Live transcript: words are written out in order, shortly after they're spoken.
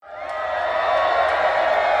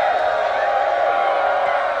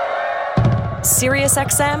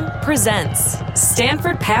SiriusXM presents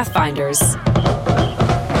Stanford Pathfinders.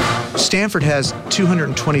 Stanford has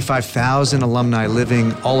 225,000 alumni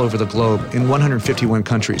living all over the globe in 151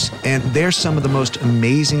 countries, and they're some of the most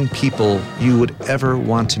amazing people you would ever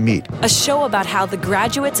want to meet. A show about how the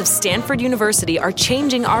graduates of Stanford University are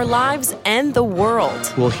changing our lives and the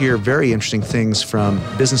world. We'll hear very interesting things from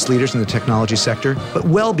business leaders in the technology sector, but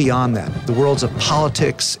well beyond that, the worlds of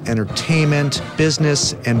politics, entertainment,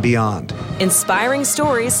 business, and beyond. Inspiring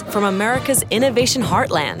stories from America's innovation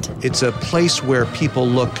heartland. It's a place where people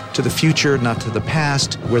look to the future, not to the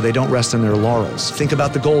past, where they don't rest on their laurels. Think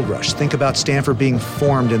about the gold rush. Think about Stanford being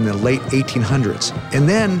formed in the late 1800s. And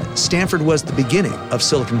then Stanford was the beginning of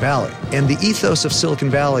Silicon Valley. And the ethos of Silicon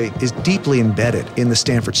Valley is deeply embedded in the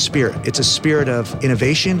Stanford spirit. It's a spirit of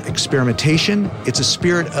innovation, experimentation. It's a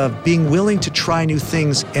spirit of being willing to try new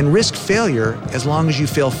things and risk failure as long as you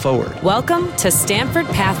fail forward. Welcome to Stanford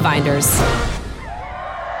Pathfinders.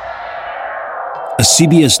 A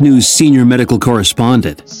CBS News senior medical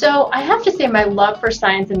correspondent. So I have to say my love for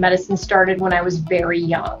science and medicine started when I was very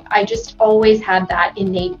young. I just always had that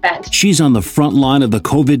innate bent. She's on the front line of the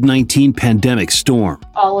COVID-19 pandemic storm.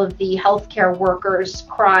 All of the healthcare workers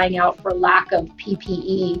crying out for lack of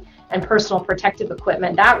PPE and personal protective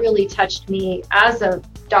equipment, that really touched me as a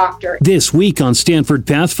doctor. This week on Stanford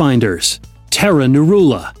Pathfinders, Tara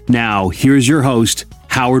Narula. Now, here's your host,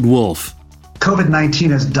 Howard Wolf.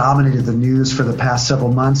 COVID-19 has dominated the news for the past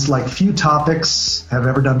several months like few topics have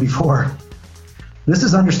ever done before. This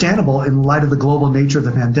is understandable in light of the global nature of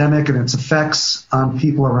the pandemic and its effects on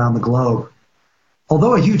people around the globe.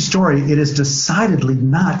 Although a huge story, it is decidedly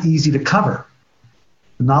not easy to cover.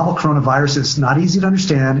 The novel coronavirus is not easy to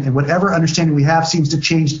understand, and whatever understanding we have seems to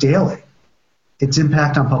change daily. Its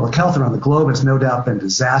impact on public health around the globe has no doubt been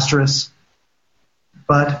disastrous,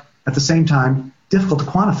 but at the same time, difficult to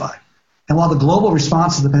quantify. And while the global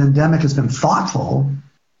response to the pandemic has been thoughtful,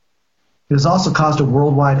 it has also caused a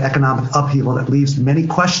worldwide economic upheaval that leaves many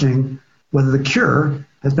questioning whether the cure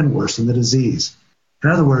has been worse than the disease.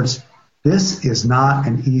 In other words, this is not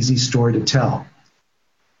an easy story to tell.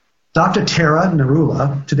 Dr. Tara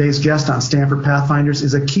Narula, today's guest on Stanford Pathfinders,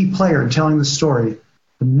 is a key player in telling the story,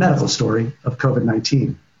 the medical story of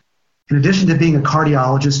COVID-19. In addition to being a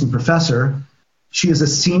cardiologist and professor, she is a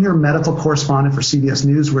senior medical correspondent for CBS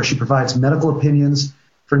News, where she provides medical opinions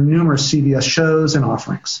for numerous CBS shows and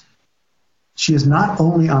offerings. She is not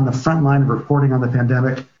only on the front line of reporting on the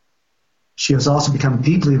pandemic, she has also become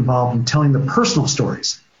deeply involved in telling the personal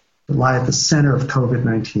stories that lie at the center of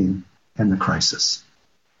COVID-19 and the crisis.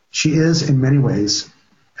 She is, in many ways,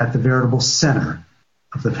 at the veritable center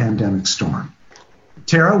of the pandemic storm.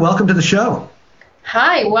 Tara, welcome to the show.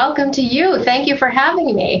 Hi, welcome to you. Thank you for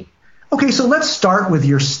having me. Okay, so let's start with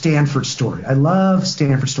your Stanford story. I love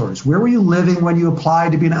Stanford stories. Where were you living when you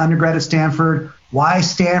applied to be an undergrad at Stanford? Why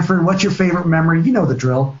Stanford? What's your favorite memory? You know the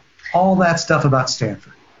drill. All that stuff about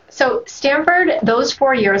Stanford. So Stanford, those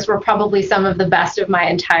 4 years were probably some of the best of my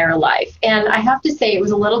entire life. And I have to say it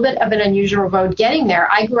was a little bit of an unusual road getting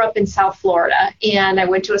there. I grew up in South Florida, and I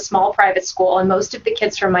went to a small private school, and most of the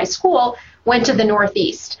kids from my school went to the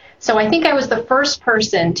Northeast. So I think I was the first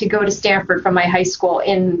person to go to Stanford from my high school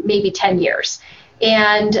in maybe 10 years.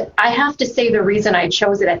 And I have to say the reason I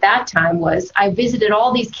chose it at that time was I visited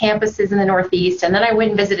all these campuses in the Northeast, and then I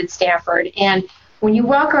went and visited Stanford. And when you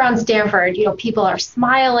walk around Stanford, you know, people are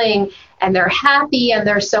smiling and they're happy and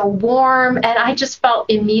they're so warm. And I just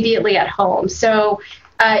felt immediately at home. So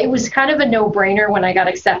it was kind of a no-brainer when I got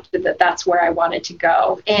accepted that that's where I wanted to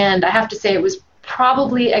go. And I have to say it was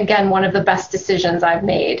probably, again, one of the best decisions I've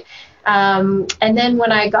made. And then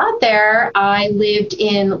when I got there, I lived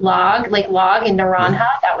in Lake Log in Naranja.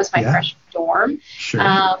 That was my freshman dorm. Sure.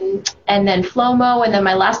 And then Flomo. And then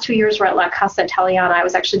my last 2 years were at La Casa Italiana. I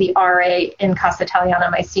was actually the RA in Casa Italiana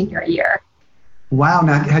my senior year. Wow.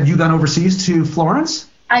 Now, had you gone overseas to Florence?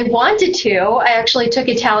 I wanted to. I actually took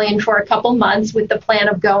Italian for a couple months with the plan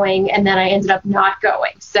of going, and then I ended up not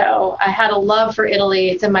going. So I had a love for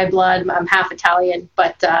Italy. It's in my blood. I'm half Italian,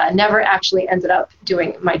 but never actually ended up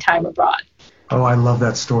doing my time abroad. Oh, I love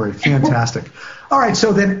that story. Fantastic. All right.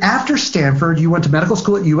 So then after Stanford, you went to medical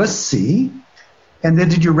school at USC, and then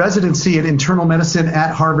did your residency in internal medicine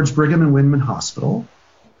at Harvard's Brigham and Women's Hospital.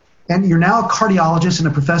 And you're now a cardiologist and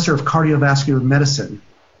a professor of cardiovascular medicine.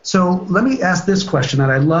 So let me ask this question that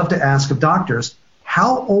I love to ask of doctors.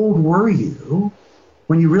 How old were you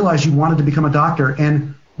when you realized you wanted to become a doctor?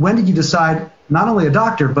 And when did you decide not only a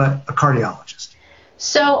doctor, but a cardiologist?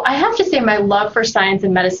 So I have to say my love for science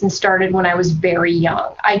and medicine started when I was very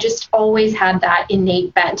young. I just always had that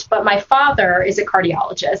innate bent. But my father is a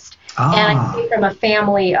cardiologist, and I came from a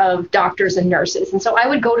family of doctors and nurses. And so I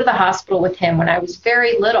would go to the hospital with him when I was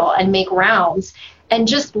very little and make rounds, and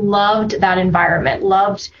just loved that environment,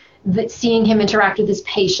 loved seeing him interact with his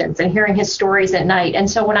patients and hearing his stories at night. And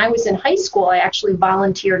so when I was in high school, I actually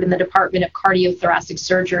volunteered in the Department of Cardiothoracic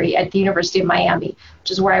Surgery at the University of Miami, which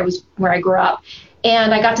is where I grew up.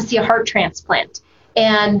 And I got to see a heart transplant.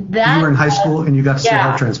 And that you were in high school and you got to see a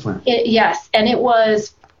heart transplant. Yes. And it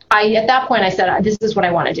was, at that point I said, this is what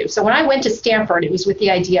I want to do. So when I went to Stanford, it was with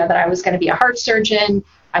the idea that I was going to be a heart surgeon.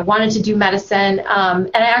 I wanted to do medicine.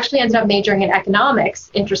 And I actually ended up majoring in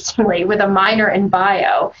economics, interestingly, with a minor in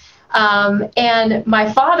bio. And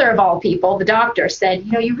my father, of all people, the doctor, said,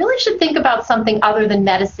 you really should think about something other than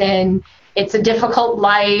medicine. It's a difficult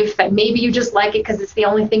life, and maybe you just like it because it's the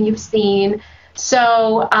only thing you've seen.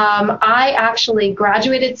 So I actually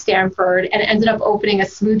graduated Stanford and ended up opening a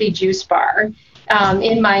smoothie juice bar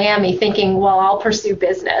in Miami, thinking, well, I'll pursue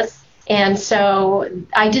business. And so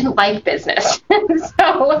I didn't like business.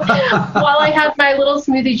 So while I had my little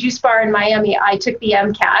smoothie juice bar in Miami, I took the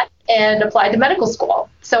MCAT and applied to medical school.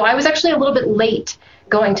 So I was actually a little bit late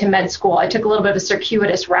going to med school. I took a little bit of a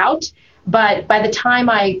circuitous route, but by the time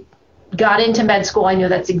I got into med school, I knew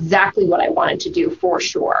that's exactly what I wanted to do for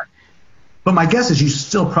sure. But my guess is you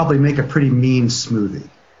still probably make a pretty mean smoothie.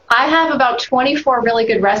 I have about 24 really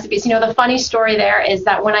good recipes. The funny story there is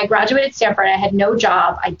that when I graduated Stanford, I had no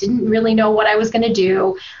job. I didn't really know what I was going to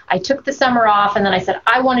do. I took the summer off, and then I said,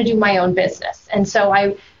 I want to do my own business. And so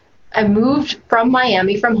I moved from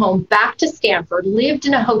Miami, from home, back to Stanford, lived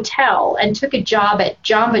in a hotel, and took a job at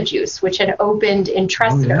Jamba Juice, which had opened in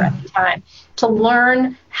Tresidder at the time, to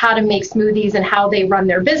learn how to make smoothies and how they run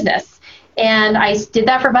their business. And I did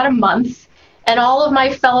that for about a month. And all of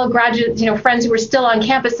my fellow graduates, friends who were still on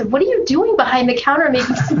campus said, what are you doing behind the counter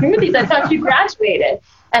making smoothies? I thought you graduated.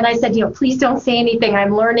 And I said, please don't say anything.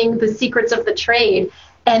 I'm learning the secrets of the trade.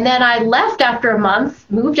 And then I left after a month,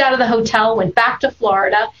 moved out of the hotel, went back to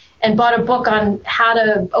Florida, and bought a book on how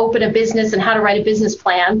to open a business and how to write a business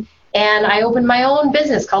plan. And I opened my own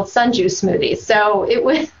business called Sun Juice Smoothies. So it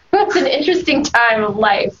was an interesting time of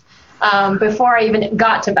life before I even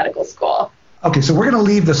got to medical school. Okay, so we're going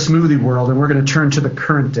to leave the smoothie world and we're going to turn to the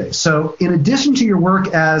current day. So in addition to your work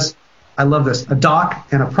as, I love this, a doc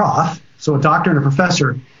and a prof, so a doctor and a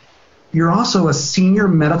professor, you're also a senior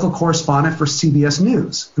medical correspondent for CBS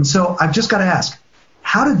News. And so I've just got to ask,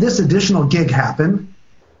 how did this additional gig happen?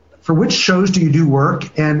 For which shows do you do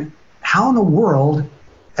work? And how in the world,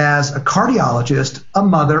 as a cardiologist, a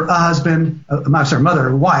mother, a husband, a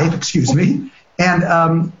wife, and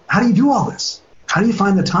how do you do all this? How do you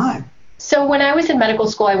find the time? So when I was in medical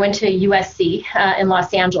school, I went to USC in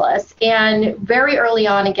Los Angeles. And very early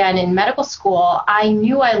on, again, in medical school, I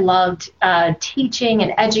knew I loved teaching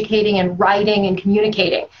and educating and writing and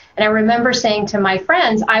communicating. And I remember saying to my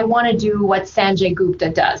friends, I want to do what Sanjay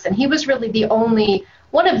Gupta does. And he was really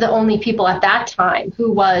one of the only people at that time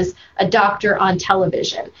who was a doctor on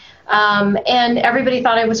television. And everybody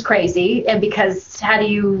thought I was crazy, and because how do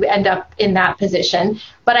you end up in that position?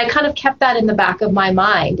 But I kind of kept that in the back of my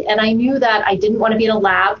mind. And I knew that I didn't want to be in a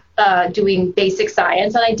lab doing basic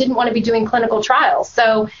science, and I didn't want to be doing clinical trials.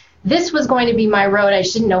 So this was going to be my road. I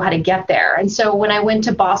just didn't know how to get there. And so when I went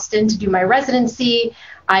to Boston to do my residency,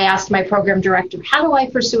 I asked my program director, how do I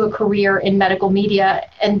pursue a career in medical media?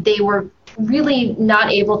 And they were really not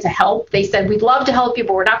able to help. They said, we'd love to help you,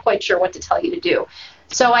 but we're not quite sure what to tell you to do.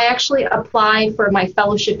 So I actually applied for my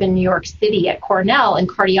fellowship in New York City at Cornell in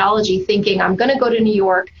cardiology, thinking I'm going to go to New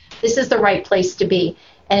York. This is the right place to be.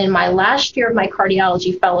 And in my last year of my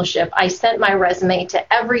cardiology fellowship, I sent my resume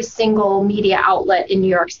to every single media outlet in New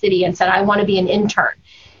York City and said, I want to be an intern.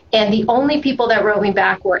 And the only people that wrote me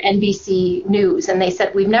back were NBC News. And they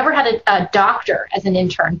said, we've never had a doctor as an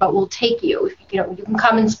intern, but we'll take you. You can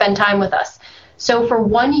come and spend time with us. So for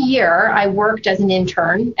 1 year, I worked as an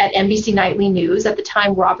intern at NBC Nightly News. At the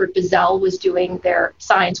time, Robert Bazell was doing their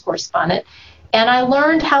science correspondent. And I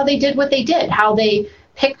learned how they did what they did, how they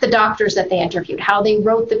picked the doctors that they interviewed, how they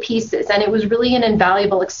wrote the pieces. And it was really an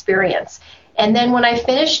invaluable experience. And then when I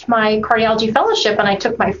finished my cardiology fellowship and I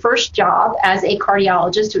took my first job as a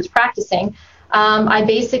cardiologist who was practicing, I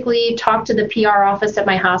basically talked to the PR office at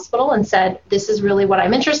my hospital and said, this is really what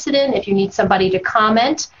I'm interested in. If you need somebody to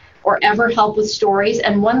comment or ever help with stories.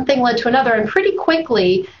 And one thing led to another. And pretty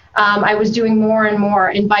quickly, I was doing more and more.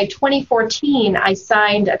 And by 2014, I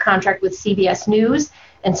signed a contract with CBS News.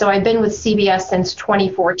 And so I've been with CBS since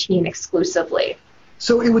 2014 exclusively.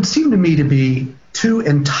 So it would seem to me to be two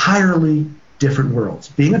entirely different worlds.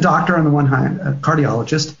 Being a doctor on the one hand, a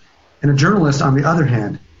cardiologist, and a journalist on the other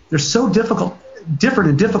hand, they're so different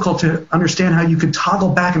and difficult to understand how you could toggle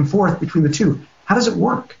back and forth between the two. How does it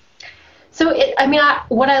work? So,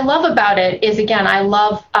 what I love about it is, again, I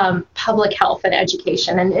love public health and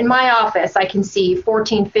education. And in my office, I can see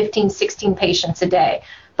 14, 15, 16 patients a day.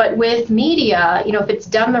 But with media, if it's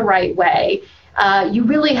done the right way, you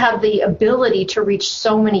really have the ability to reach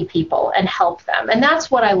so many people and help them. And that's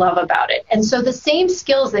what I love about it. And so the same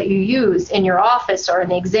skills that you use in your office or in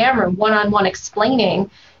the exam room, one-on-one explaining,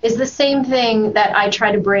 is the same thing that I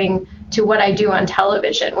try to bring to what I do on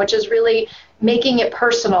television, which is really making it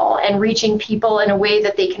personal and reaching people in a way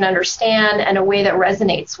that they can understand and a way that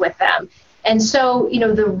resonates with them. And so,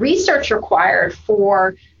 the research required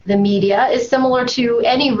for the media is similar to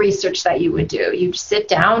any research that you would do. You sit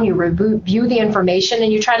down, you review the information,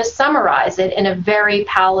 and you try to summarize it in a very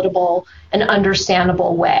palatable and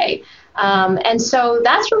understandable way. And so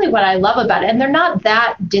that's really what I love about it. And they're not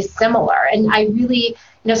that dissimilar. And I really,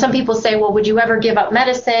 some people say, well, would you ever give up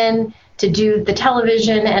medicine to do the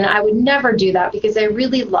television? And I would never do that because I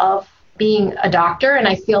really love being a doctor. And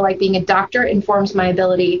I feel like being a doctor informs my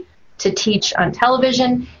ability to teach on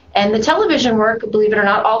television. And the television work, believe it or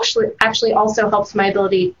not, actually also helps my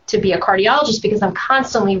ability to be a cardiologist because I'm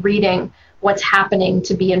constantly reading what's happening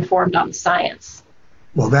to be informed on the science.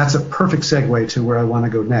 Well, that's a perfect segue to where I want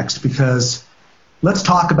to go next, because let's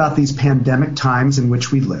talk about these pandemic times in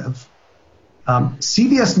which we live.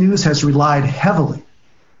 CBS News has relied heavily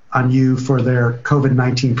on you for their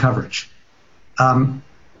COVID-19 coverage.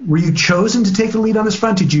 Were you chosen to take the lead on this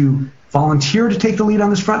front? Did you volunteer to take the lead on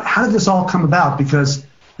this front? How did this all come about? Because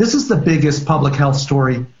this is the biggest public health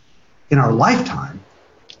story in our lifetime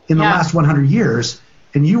in the last 100 years,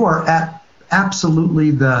 and you are at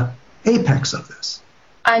absolutely the apex of this.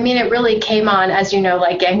 It really came on, as you know,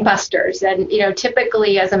 like gangbusters. And,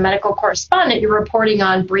 typically as a medical correspondent, you're reporting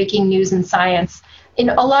on breaking news in science in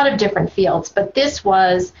a lot of different fields. But this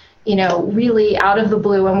was, really out of the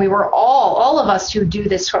blue. And we were all of us who do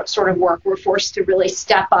this sort of work were forced to really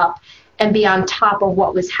step up and be on top of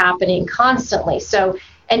what was happening constantly. So,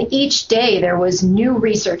 and each day there was new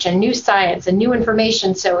research and new science and new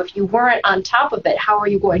information. So if you weren't on top of it, how are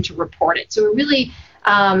you going to report it? So it really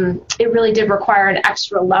did require an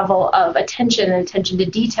extra level of attention to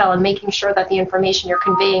detail and making sure that the information you're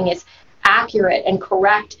conveying is accurate and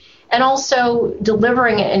correct, and also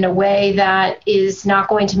delivering it in a way that is not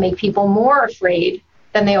going to make people more afraid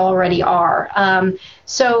than they already are.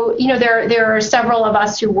 So, there are several of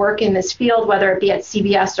us who work in this field, whether it be at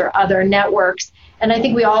CBS or other networks, and I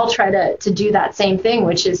think we all try to do that same thing,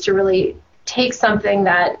 which is to really take something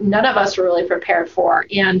that none of us were really prepared for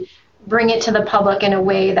and bring it to the public in a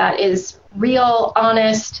way that is real,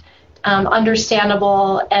 honest,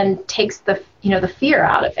 understandable, and takes the fear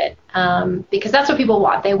out of it. Because that's what people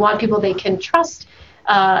want. They want people they can trust,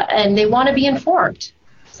 and they want to be informed.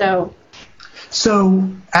 So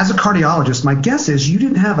as a cardiologist, my guess is you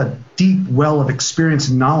didn't have a deep well of experience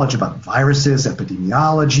and knowledge about viruses,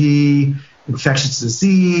 epidemiology, infectious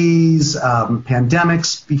disease,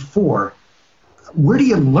 pandemics before. Where do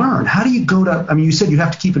you learn? How do you go to, you said you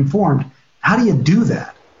have to keep informed. How do you do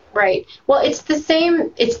that? Right. Well, it's the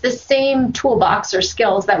same toolbox or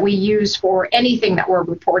skills that we use for anything that we're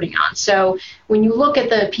reporting on. So when you look at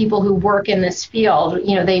the people who work in this field,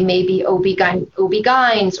 they may be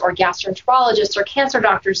OB-GYNs or gastroenterologists or cancer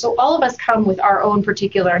doctors. So all of us come with our own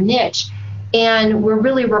particular niche. And we're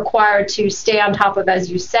really required to stay on top of,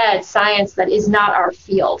 as you said, science that is not our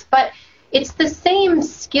field. But it's the same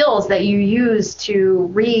skills that you use to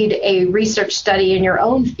read a research study in your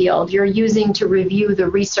own field, you're using to review the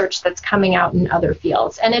research that's coming out in other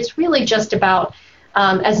fields. And it's really just about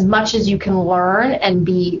as much as you can learn and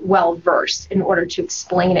be well-versed in order to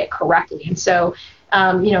explain it correctly. And so,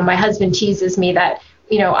 my husband teases me that,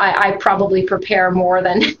 I probably prepare more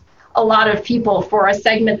than a lot of people for a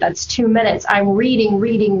segment that's 2 minutes. I'm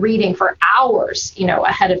reading for hours,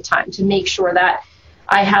 ahead of time to make sure that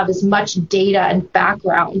I have as much data and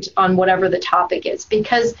background on whatever the topic is,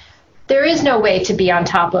 because there is no way to be on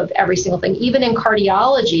top of every single thing. Even in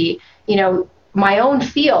cardiology, my own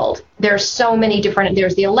field, there's so many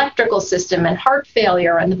there's the electrical system and heart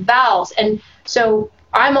failure and the valves. And so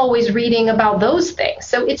I'm always reading about those things.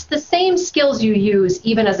 So it's the same skills you use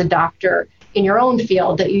even as a doctor in your own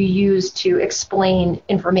field that you use to explain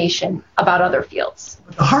information about other fields.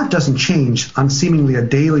 The heart doesn't change on seemingly a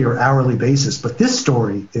daily or hourly basis, but this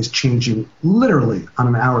story is changing literally on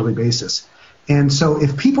an hourly basis. And so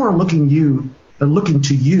if people are looking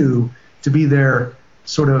to you to be their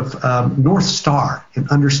sort of North Star in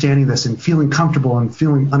understanding this and feeling comfortable and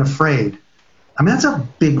feeling unafraid, I mean, that's a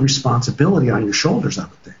big responsibility on your shoulders, I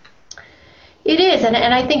would think. It is. And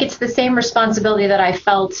I think it's the same responsibility that I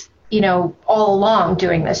felt, all along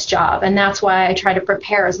doing this job. And that's why I try to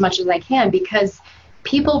prepare as much as I can, because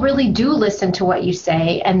people really do listen to what you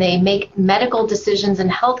say, and they make medical decisions and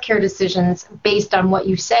healthcare decisions based on what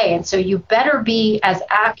you say. And so you better be as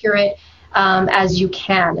accurate as you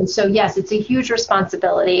can. And so, yes, it's a huge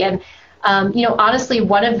responsibility. And, honestly,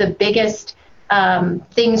 one of the biggest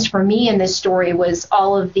things for me in this story was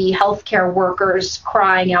all of the healthcare workers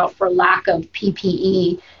crying out for lack of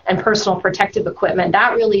PPE and personal protective equipment.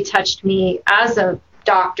 That really touched me as a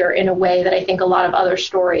doctor in a way that I think a lot of other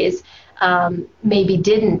stories maybe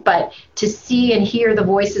didn't. But to see and hear the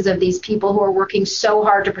voices of these people who are working so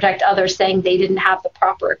hard to protect others saying they didn't have the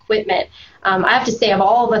proper equipment, I have to say, of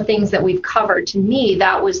all the things that we've covered, to me,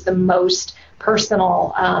 that was the most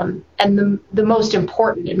personal and the most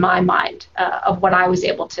important in my mind of what I was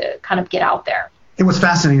able to kind of get out there. And what's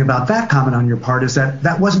fascinating about that comment on your part is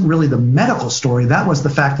that wasn't really the medical story. That was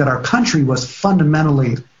the fact that our country was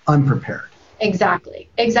fundamentally unprepared. Exactly.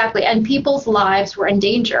 And people's lives were in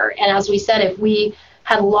danger. And as we said, if we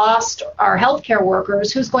had lost our healthcare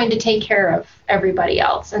workers, who's going to take care of everybody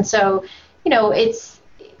else? And so,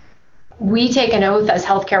 we take an oath as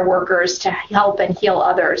healthcare workers to help and heal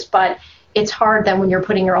others, but it's hard then when you're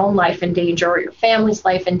putting your own life in danger or your family's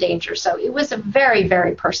life in danger. So it was a very,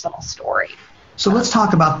 very personal story. So let's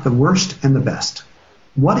talk about the worst and the best.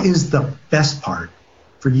 What is the best part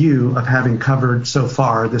for you of having covered so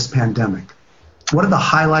far this pandemic? What are the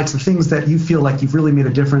highlights, the things that you feel like you've really made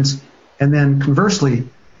a difference? And then conversely,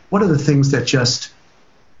 what are the things that just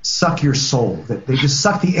suck your soul, that they just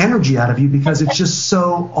suck the energy out of you because it's just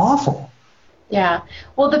so awful? Yeah.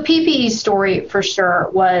 Well, the PPE story for sure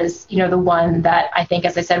was, the one that I think,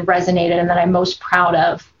 as I said, resonated and that I'm most proud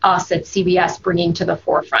of us at CBS bringing to the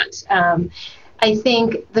forefront. I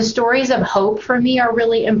think the stories of hope for me are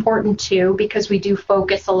really important too, because we do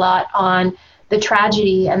focus a lot on the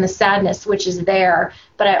tragedy and the sadness, which is there.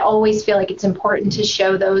 But I always feel like it's important to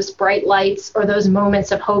show those bright lights or those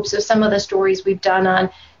moments of hope. So some of the stories we've done on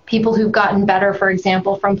people who've gotten better, for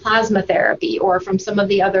example, from plasma therapy or from some of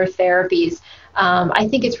the other therapies. I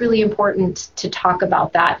think it's really important to talk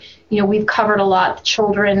about that. We've covered a lot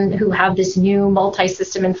children who have this new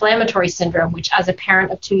multi-system inflammatory syndrome, which as a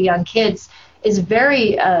parent of 2 young kids is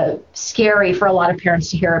very scary for a lot of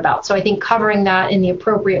parents to hear about. So I think covering that in the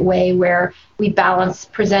appropriate way where we balance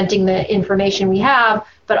presenting the information we have,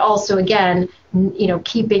 but also, again,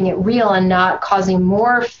 keeping it real and not causing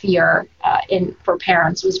more fear for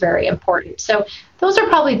parents was very important. So those are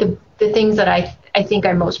probably the things that I think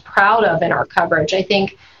I'm most proud of in our coverage. I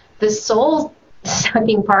think the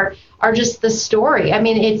soul-sucking part are just the story. I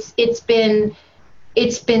mean, it's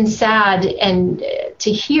been sad and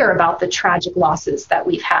to hear about the tragic losses that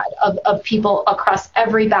we've had of people across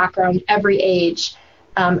every background, every age,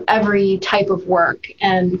 every type of work.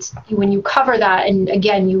 And when you cover that, and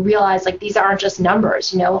again, you realize like these aren't just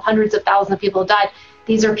numbers, hundreds of thousands of people died.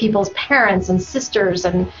 These are people's parents and sisters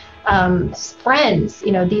and friends.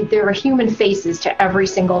 There are human faces to every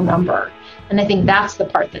single number. And I think that's the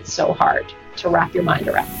part that's so hard to wrap your mind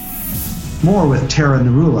around. More with Tara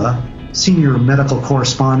Narula, senior medical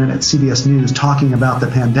correspondent at CBS News, talking about the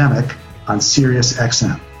pandemic on Sirius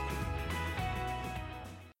XM.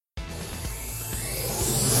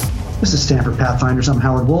 This is Stanford Pathfinders. I'm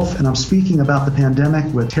Howard Wolf, and I'm speaking about the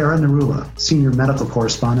pandemic with Tara Narula, senior medical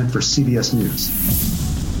correspondent for CBS News.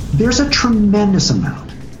 There's a tremendous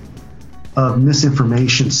amount of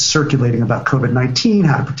misinformation circulating about COVID-19,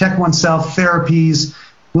 how to protect oneself, therapies,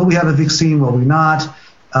 will we have a vaccine, will we not,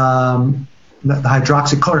 the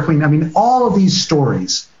hydroxychloroquine. I mean, all of these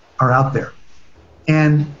stories are out there.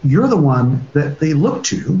 And you're the one that they look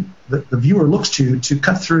to, the viewer looks to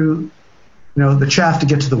cut through, the chaff to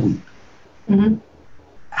get to the wheat. Mm-hmm.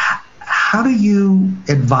 How do you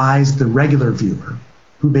advise the regular viewer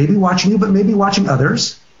who may be watching you, but may be watching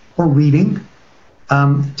others or reading,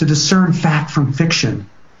 to discern fact from fiction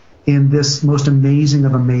in this most amazing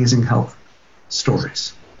of amazing health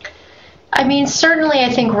stories? I mean, certainly I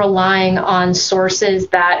think relying on sources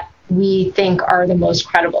that we think are the most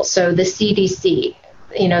credible. So the CDC,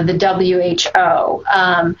 the WHO,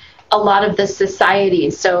 a lot of the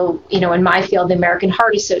societies. So, in my field, the American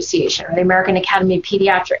Heart Association or the American Academy of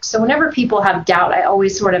Pediatrics. So whenever people have doubt, I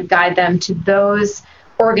always sort of guide them to those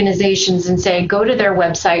organizations and say, go to their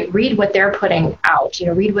website, read what they're putting out,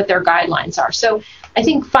 read what their guidelines are. So I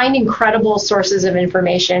think finding credible sources of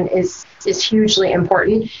information is hugely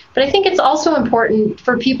important. But I think it's also important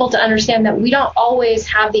for people to understand that we don't always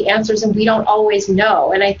have the answers and we don't always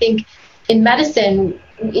know. And I think in medicine,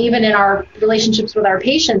 even in our relationships with our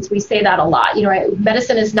patients, we say that a lot.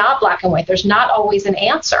 Medicine is not black and white. There's not always an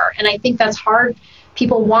answer. And I think that's hard.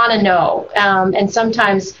 People want to know. And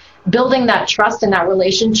sometimes building that trust in that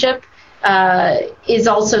relationship is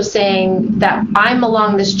also saying that I'm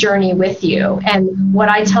along this journey with you. And what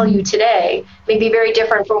I tell you today may be very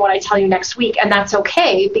different from what I tell you next week. And that's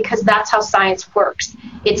okay, because that's how science works.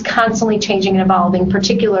 It's constantly changing and evolving,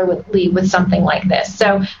 particularly with something like this.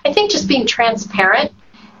 So I think just being transparent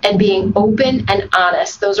and being open and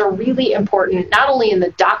honest, those are really important, not only in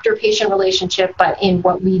the doctor-patient relationship, but in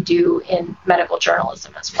what we do in medical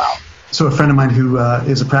journalism as well. So a friend of mine who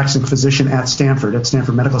is a practicing physician at Stanford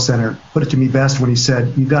Medical Center, put it to me best when he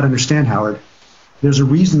said, "You've got to understand, Howard, there's a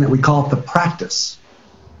reason that we call it the practice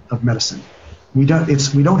of medicine. We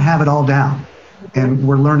don't have it all down, and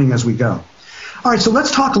we're learning as we go." All right, so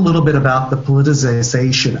let's talk a little bit about the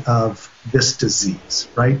politicization of this disease,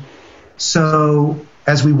 right? So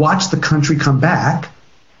as we watch the country come back,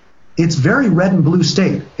 it's very red and blue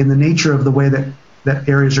state in the nature of the way that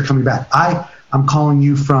areas are coming back. I'm calling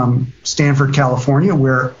you from Stanford, California,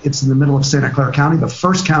 where it's in the middle of Santa Clara County, the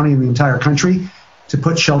first county in the entire country to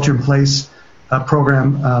put shelter-in-place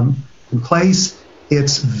program in place.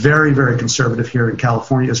 It's very, very conservative here in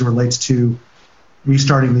California as it relates to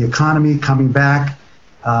restarting the economy, coming back.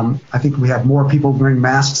 I think we have more people wearing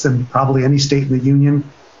masks than probably any state in the union.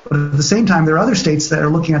 But at the same time, there are other states that are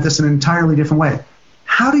looking at this in an entirely different way.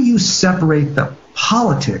 How do you separate the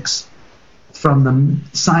politics from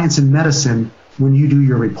the science and medicine when you do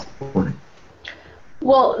your reporting?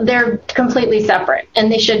 Well, they're completely separate,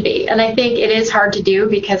 and they should be. And I think it is hard to do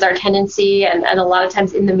because our tendency, and a lot of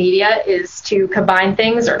times in the media, is to combine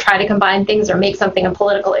things or try to combine things or make something a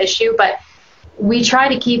political issue. But we try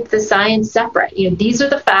to keep the science separate. These are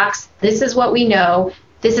the facts. This is what we know.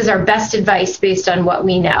 This is our best advice based on what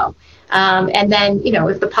we know. And then,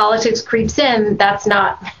 if the politics creeps in, that's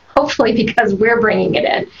not hopefully because we're bringing it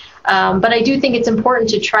in. But I do think it's important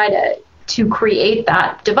to try to create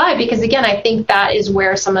that divide, because again, I think that is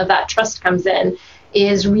where some of that trust comes in,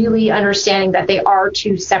 is really understanding that they are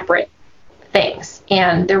two separate things.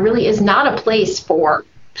 And there really is not a place for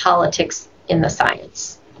politics in the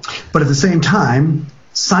science. But at the same time,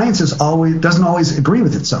 science doesn't always agree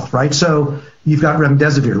with itself, right? So you've got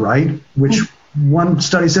remdesivir, right? Which one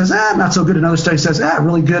study says, not so good. Another study says,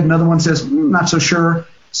 really good. Another one says, not so sure.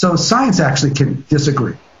 So science actually can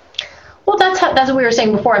disagree. Well, that's what we were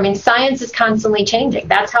saying before. I mean, science is constantly changing.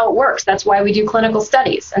 That's how it works. That's why we do clinical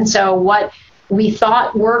studies. And so what we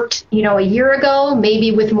thought worked, a year ago,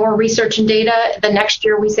 maybe with more research and data, the next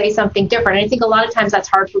year we say something different. And I think a lot of times that's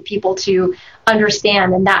hard for people to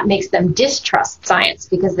understand, and that makes them distrust science,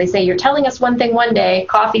 because they say, you're telling us one thing one day,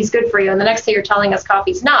 coffee's good for you, and the next day you're telling us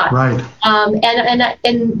coffee's not. Right.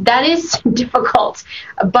 And that is difficult,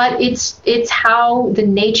 but it's how the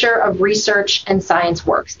nature of research and science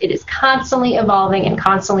works. It is constantly evolving and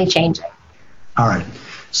constantly changing. All right.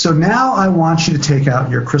 So now I want you to take out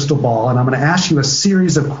your crystal ball, and I'm going to ask you a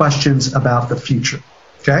series of questions about the future.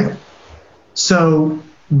 Okay? So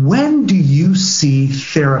when do you see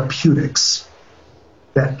therapeutics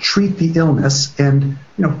that treat the illness? And,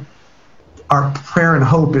 our prayer and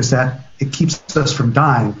hope is that it keeps us from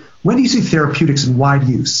dying. When do you see therapeutics in wide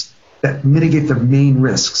use that mitigate the main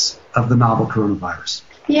risks of the novel coronavirus?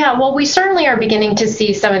 Yeah, well, we certainly are beginning to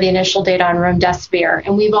see some of the initial data on remdesivir,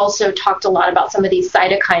 and we've also talked a lot about some of these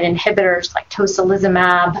cytokine inhibitors like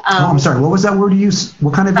tocilizumab. I'm sorry, what was that word you used?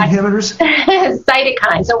 What kind of inhibitors?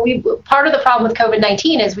 Cytokine. So part of the problem with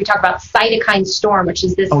COVID-19 is we talk about cytokine storm, which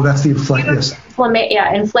is this that's the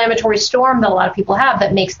inflammatory storm that a lot of people have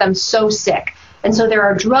that makes them so sick. And so there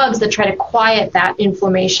are drugs that try to quiet that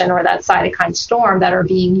inflammation or that cytokine storm that are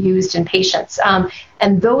being used in patients.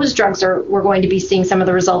 And those drugs we're going to be seeing some of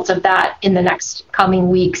the results of that in the next coming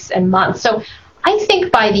weeks and months. So I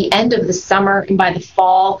think by the end of the summer and by the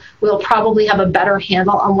fall, we'll probably have a better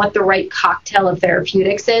handle on what the right cocktail of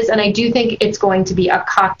therapeutics is. And I do think it's going to be a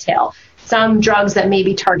cocktail. Some drugs that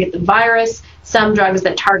maybe target the virus, some drugs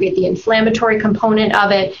that target the inflammatory component of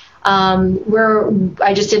it.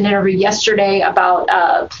 I just did an interview yesterday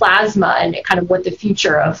about plasma and kind of what the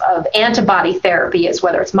future of antibody therapy is,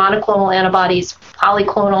 whether it's monoclonal antibodies,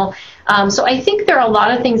 polyclonal. So I think there are a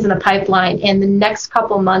lot of things in the pipeline, and the next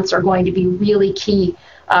couple months are going to be really key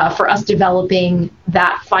for us developing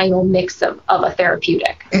that final mix of a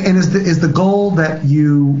therapeutic. And is the goal that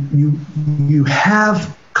you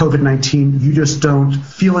have COVID-19, you just don't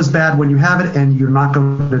feel as bad when you have it, and you're not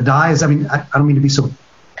going to die? I don't mean to be so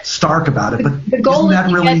stark about it, but the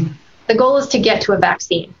goal is to get to a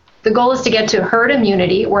vaccine. The goal is to get to herd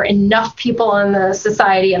immunity where enough people in the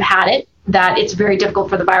society have had it that it's very difficult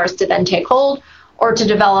for the virus to then take hold or to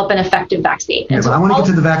develop an effective vaccine. Yeah, but I want to get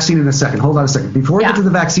to the vaccine in a second. Hold on a second. Before we get to the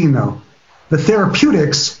vaccine, though, the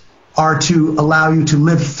therapeutics are to allow you to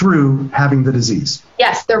live through having the disease.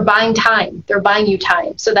 Yes, they're buying time. They're buying you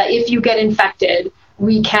time so that if you get infected,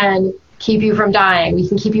 we can keep you from dying. We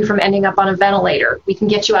can keep you from ending up on a ventilator. We can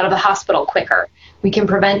get you out of the hospital quicker. We can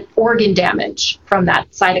prevent organ damage from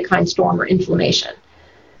that cytokine storm or inflammation.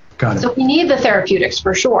 Got it. So we need the therapeutics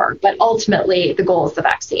for sure, but ultimately the goal is the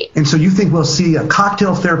vaccine. And so you think we'll see a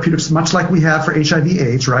cocktail therapeutics, much like we have for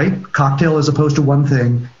HIV/AIDS, right? Cocktail as opposed to one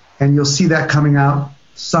thing, and you'll see that coming out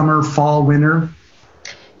summer, fall, winter?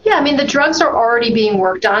 Yeah, I mean, the drugs are already being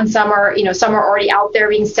worked on. Some are already out there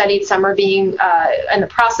being studied. Some are being in the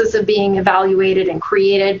process of being evaluated and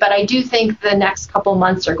created. But I do think the next couple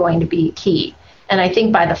months are going to be key. And I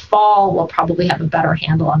think by the fall, we'll probably have a better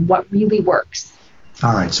handle on what really works.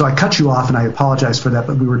 All right. So I cut you off, and I apologize for that,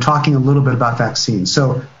 but we were talking a little bit about vaccines.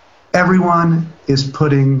 So everyone is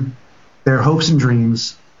putting their hopes and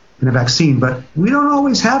dreams in a vaccine, but we don't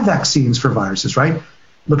always have vaccines for viruses, right?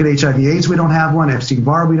 Look at HIV/AIDS, we don't have one.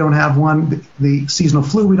 Epstein-Barr, we don't have one. The seasonal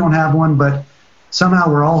flu, we don't have one. But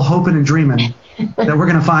somehow we're all hoping and dreaming that we're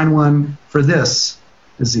going to find one for this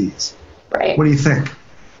disease. Right. What do you think?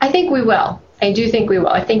 I think we will. I do think we will.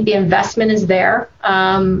 I think the investment is there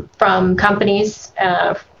from companies,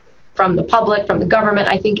 from the public, from the government.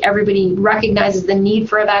 I think everybody recognizes the need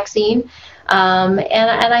for a vaccine. And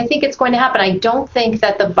I think it's going to happen. I don't think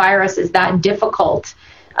that the virus is that difficult,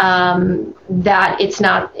 that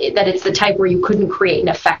it's the type where you couldn't create an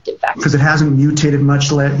effective vaccine. Because it hasn't mutated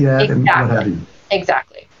much yet, Exactly. And what have you.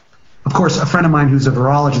 Exactly. Of course, a friend of mine who's a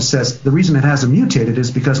virologist says the reason it hasn't mutated is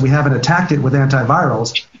because we haven't attacked it with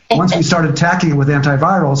antivirals. Once we start attacking it with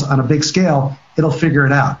antivirals on a big scale, it'll figure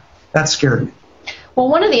it out. That scared me. Well,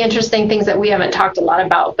 one of the interesting things that we haven't talked a lot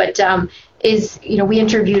about, but is, we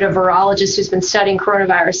interviewed a virologist who's been studying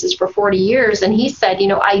coronaviruses for 40 years, and he said,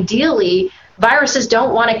 ideally, viruses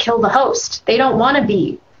don't want to kill the host. They don't want to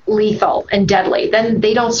be lethal and deadly. Then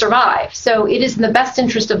they don't survive. So it is in the best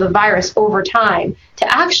interest of the virus over time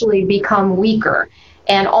to actually become weaker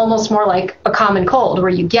and almost more like a common cold, where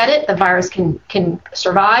you get it, the virus can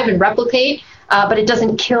survive and replicate, but it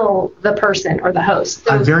doesn't kill the person or the host.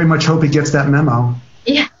 So, I very much hope he gets that memo.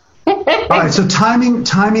 Yeah. All right, so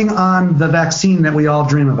timing on the vaccine that we all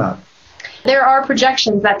dream about. There are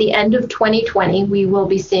projections that at the end of 2020, we will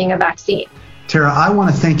be seeing a vaccine. Tara, I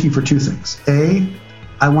want to thank you for two things. A,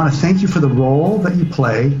 I want to thank you for the role that you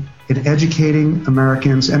play in educating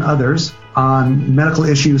Americans and others on medical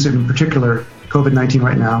issues, and in particular COVID-19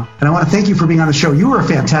 right now. And I want to thank you for being on the show. You were a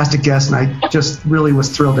fantastic guest, and I just really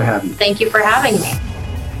was thrilled to have you. Thank you for having me.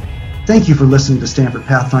 Thank you for listening to Stanford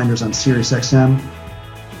Pathfinders on SiriusXM.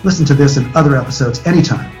 Listen to this and other episodes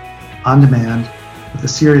anytime, on demand, with the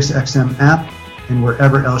SiriusXM app and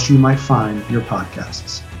wherever else you might find your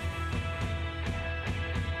podcasts.